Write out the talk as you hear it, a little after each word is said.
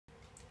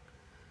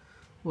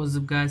What's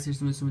up guys,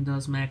 it's me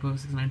Sumitas Macwork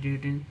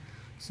 619.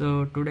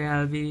 So today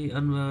I'll be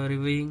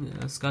reviewing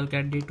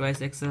Skullcandy Twice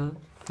XL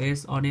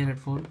face on-ear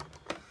headphone.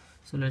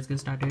 So let's get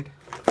started.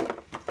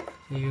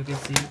 Here you can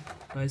see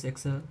Twice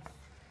XL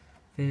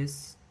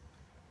face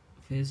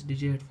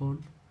DJ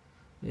headphone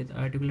with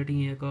articulating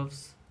ear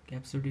cuffs,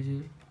 capsule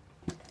DJ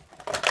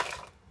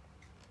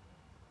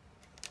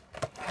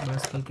by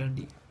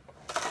Skullcandy.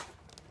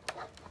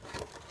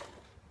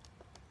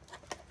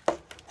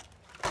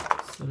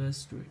 So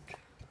let's do it.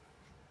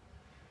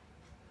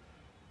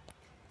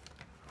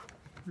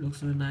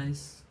 Looks very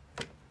nice.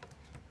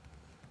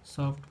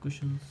 Soft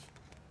cushions.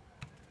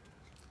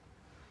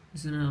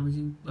 This is an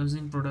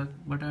amazing product,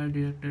 but I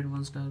directed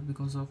 1 star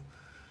because of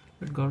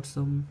it got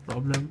some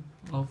problem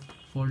of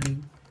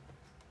folding.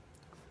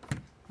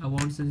 I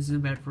won't say this is a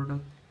bad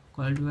product.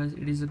 Quality wise,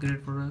 it is a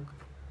great product.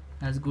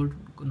 Has good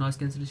noise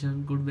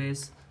cancellation, good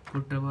bass,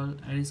 good treble,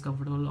 and is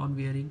comfortable on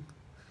wearing.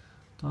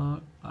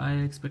 So I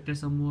expected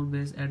some more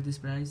bass at this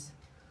price.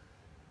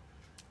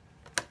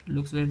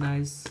 Looks very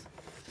nice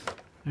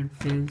and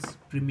feels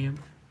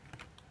premium.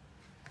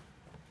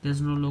 There's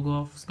no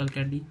logo of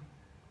Skullcandy,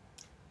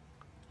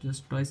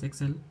 just Twice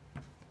XL.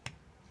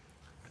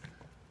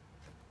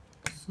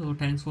 So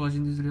thanks for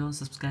watching this video.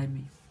 Subscribe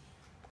me.